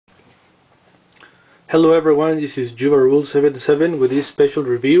Hello everyone, this is Rule77 with this special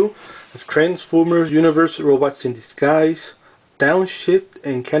review of Transformers Universe Robots in Disguise, Downshift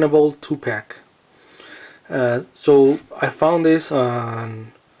and Cannonball 2-pack. So I found this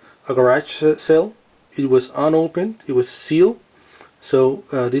on a garage sale. It was unopened, it was sealed. So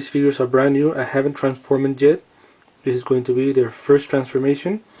these figures are brand new. I haven't transformed it yet. This is going to be their first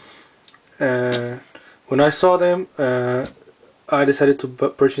transformation. When I saw them, I decided to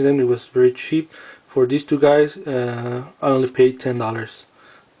purchase them. It was very cheap. For these two guys, I only paid $10.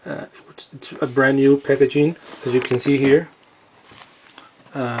 It's a brand new packaging, as you can see here.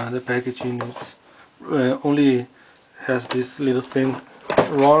 The packaging is only has this little thing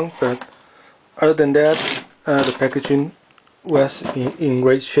wrong, but other than that, the packaging was in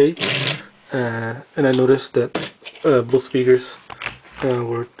great shape, and I noticed that both figures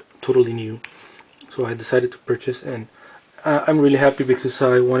were totally new. So I decided to purchase, and I'm really happy because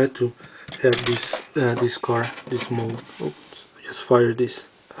I wanted to have this car, this mold. Oops, I just fired this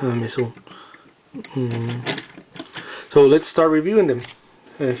missile. So let's start reviewing them.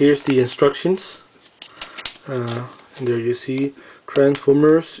 Here's the instructions. And there you see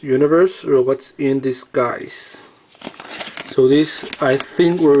Transformers Universe Robots in Disguise. So this, I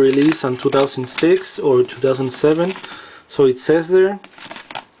think, were released in 2006 or 2007. So it says there.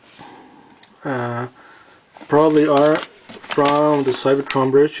 Probably are from the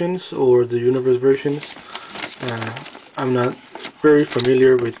Cybertron versions or the Universe versions. I'm not very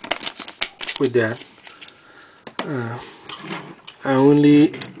familiar with that. I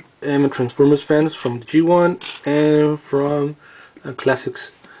only am a Transformers fan from G1 and from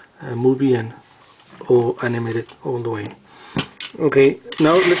classics movie and animated all the way. Okay,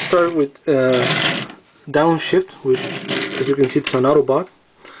 now let's start with Downshift, which, as you can see, it's an Autobot.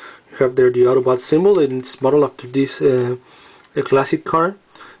 You have there the Autobot symbol, and it's modeled after this a classic car.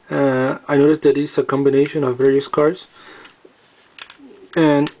 I noticed that it's a combination of various cars,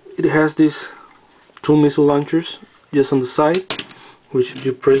 and it has these two missile launchers just on the side, which if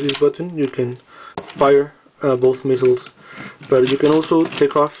you press this button you can fire both missiles, but you can also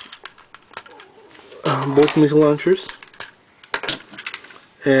take off both missile launchers,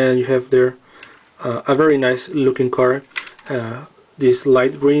 and you have there a very nice looking car. This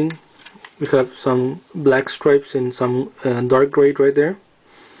light green, we have some black stripes and some dark gray right there.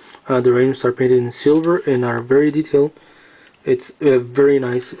 The rims are painted in silver and are very detailed. It's a very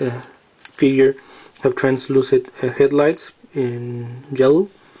nice figure. Have translucent headlights in yellow.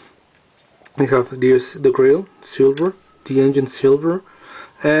 We have the grille silver, the engine silver,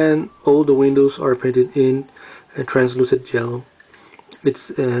 and all the windows are painted in translucent yellow.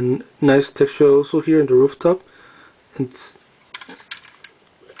 It's a nice texture also here in the rooftop. It's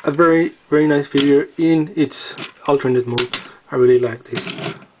a very nice figure in its alternate mode. I really like this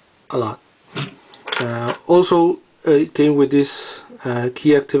a lot. Also, it came with this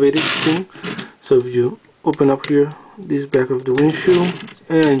key activated thing. So if you open up here this back of the windshield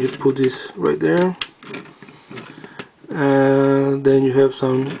and you put this right there, then you have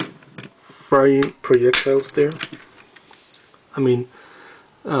some fiery projectiles there. I mean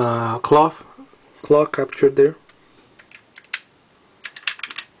claw captured there.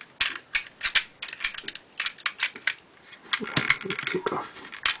 Take off.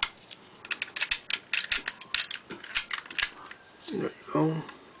 There you go.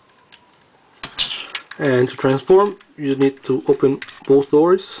 And to transform, you need to open both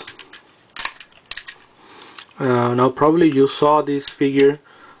doors. Now probably you saw this figure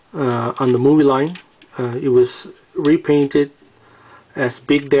on the movie line. It was repainted as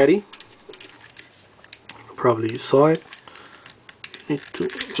Big Daddy. Probably you saw it. You need to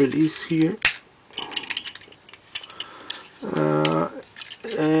release here.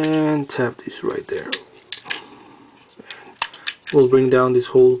 And tap this right there. We'll bring down this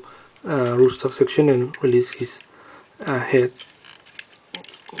whole rooftop section and release his head.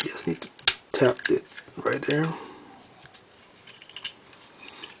 Just need to tap it right there.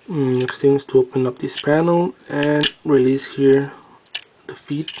 Next thing is to open up this panel and release here the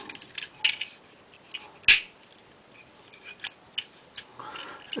feet.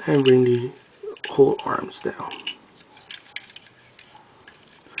 And bring the whole arms down.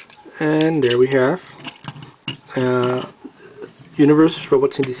 And there we have Universe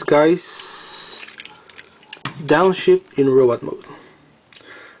Robots in Disguise, Downshift in robot mode.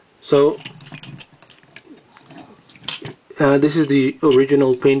 So this is the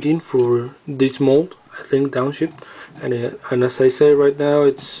original painting for this mold, I think, Downshift, and as I say right now,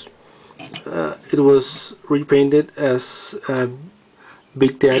 it was repainted as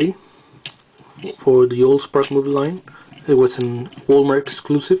Big Daddy for the old Spark movie line. It was an Walmart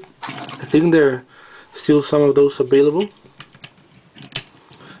exclusive. I think still some of those available.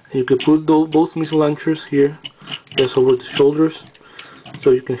 And you can put both missile launchers here, just over the shoulders,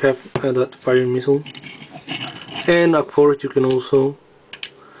 so you can have that fire missile. And up forward you can also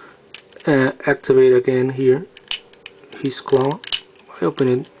activate again here his claw by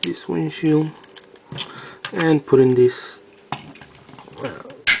opening this windshield and putting this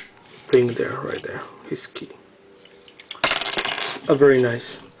thing there, right there, his key. It's a very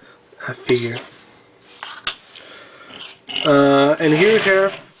nice figure. And here we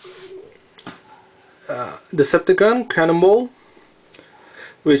have Decepticon Cannonball,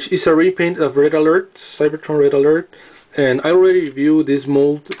 which is a repaint of Red Alert, Cybertron Red Alert, and I already reviewed this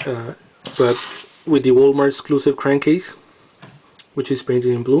mold, but with the Walmart exclusive crankcase, which is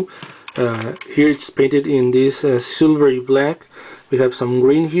painted in blue. Here it's painted in this silvery black. We have some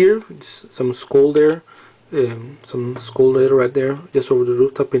green here, some skull there, right there, just over the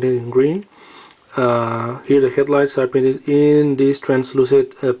rooftop, painted in green. Here the headlights are painted in this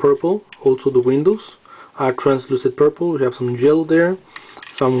translucent purple. Also the windows are translucent purple. We have some gel there,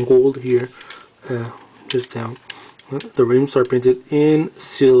 some gold here, just down. The rims are painted in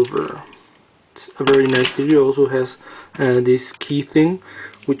silver. It's a very nice figure. Also has this key thing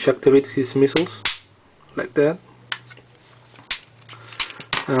which activates his missiles like that.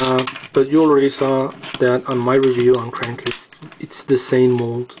 But you already saw that on my review on crankcase. It's the same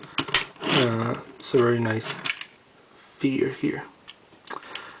mold. It's a very nice figure here.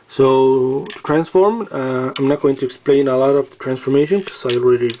 So to transform, I'm not going to explain a lot of the transformation because I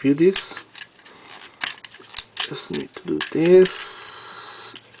already reviewed this. Just need to do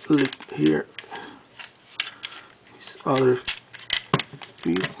this. Look here, this other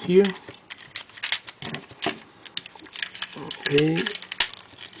feet here. Okay,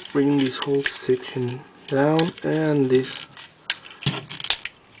 bring this whole section down and this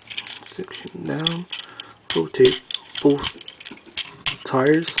section down. Rotate both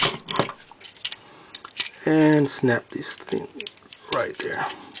tires and snap this thing right there.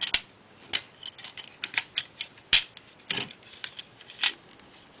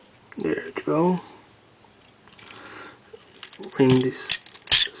 There you go. Bring this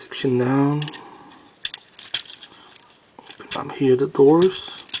section down. Open up here the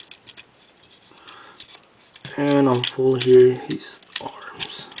doors and unfold here his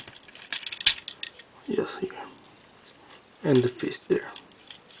arms. Yes, here. And the fist there.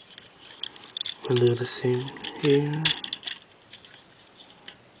 We'll do the same here.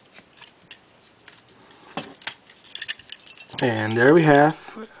 And there we have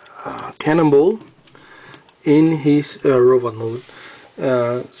Cannonball in his robot mode.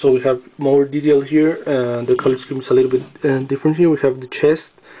 So we have more detail here. The color scheme is a little bit different here. We have the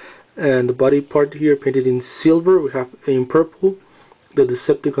chest and the body part here painted in silver. We have in purple the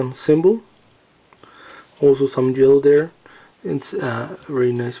Decepticon symbol. Also some gel there. It's a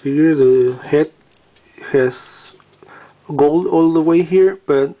very nice figure. The head has gold all the way here,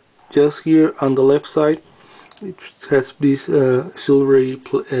 but just here on the left side it has this silvery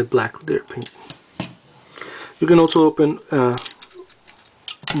black there paint. You can also open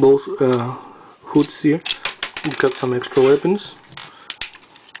both hoods here. You got some extra weapons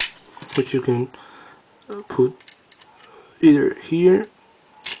which you can put either here.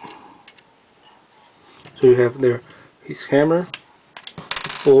 So you have there his hammer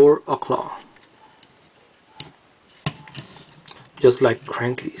or a claw, just like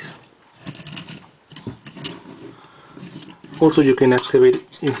crankies. Also you can activate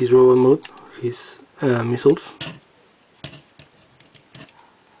in his robot mode his missiles.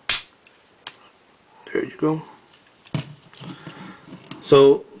 There you go.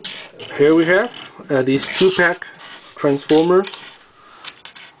 So here we have these 2-pack Transformers.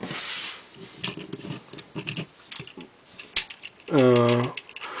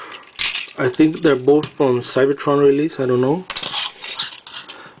 I think they're both from Cybertron release, I don't know.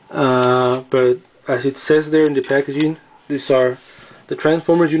 But as it says there in the packaging, these are the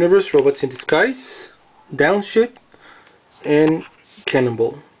Transformers Universe Robots in Disguise, Downshift and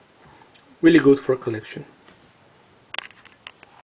Cannonball. Really good for a collection.